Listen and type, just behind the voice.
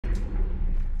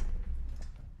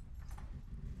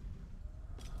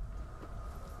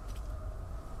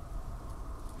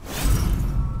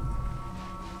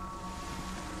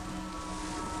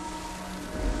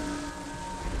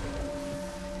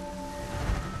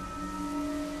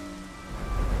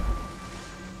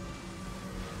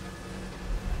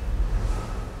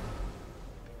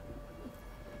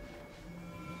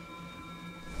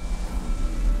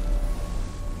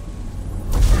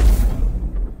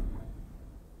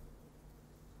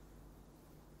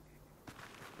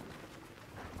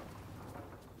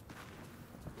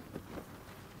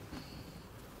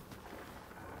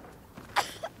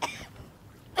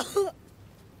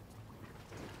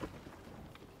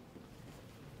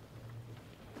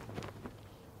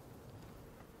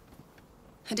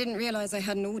I didn't realize I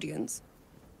had an audience.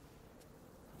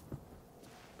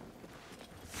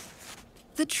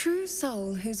 The true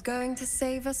soul who's going to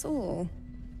save us all.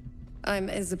 I'm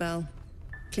Isabelle.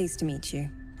 Pleased to meet you.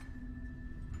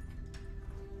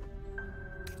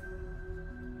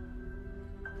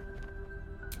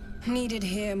 Needed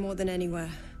here more than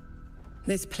anywhere.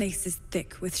 This place is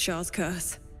thick with Shah's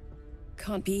curse.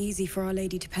 Can't be easy for Our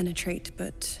Lady to penetrate,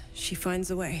 but she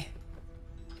finds a way.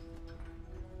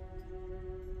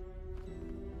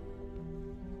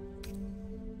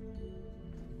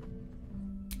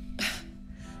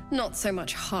 Not so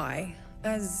much high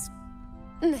as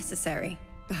necessary,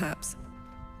 perhaps.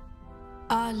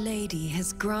 Our Lady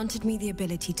has granted me the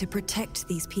ability to protect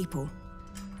these people.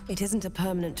 It isn't a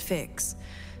permanent fix,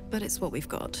 but it's what we've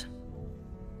got.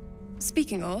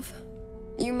 Speaking of,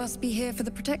 you must be here for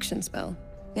the protection spell,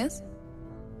 yes?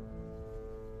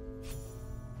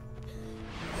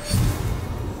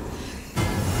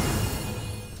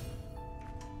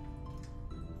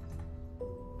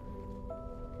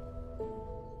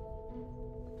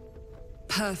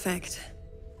 Perfect.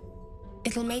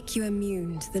 It'll make you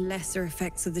immune to the lesser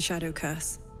effects of the Shadow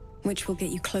Curse, which will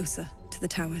get you closer to the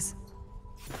towers.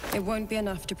 It won't be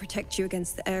enough to protect you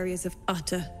against the areas of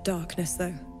utter darkness,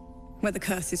 though, where the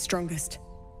curse is strongest.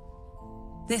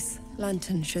 This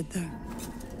lantern should, though.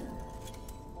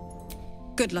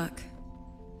 Good luck,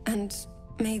 and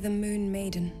may the Moon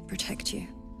Maiden protect you.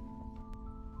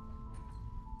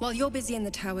 While you're busy in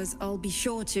the towers, I'll be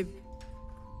sure to...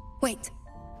 Wait.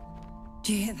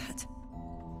 Do you hear that?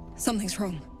 Something's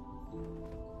wrong.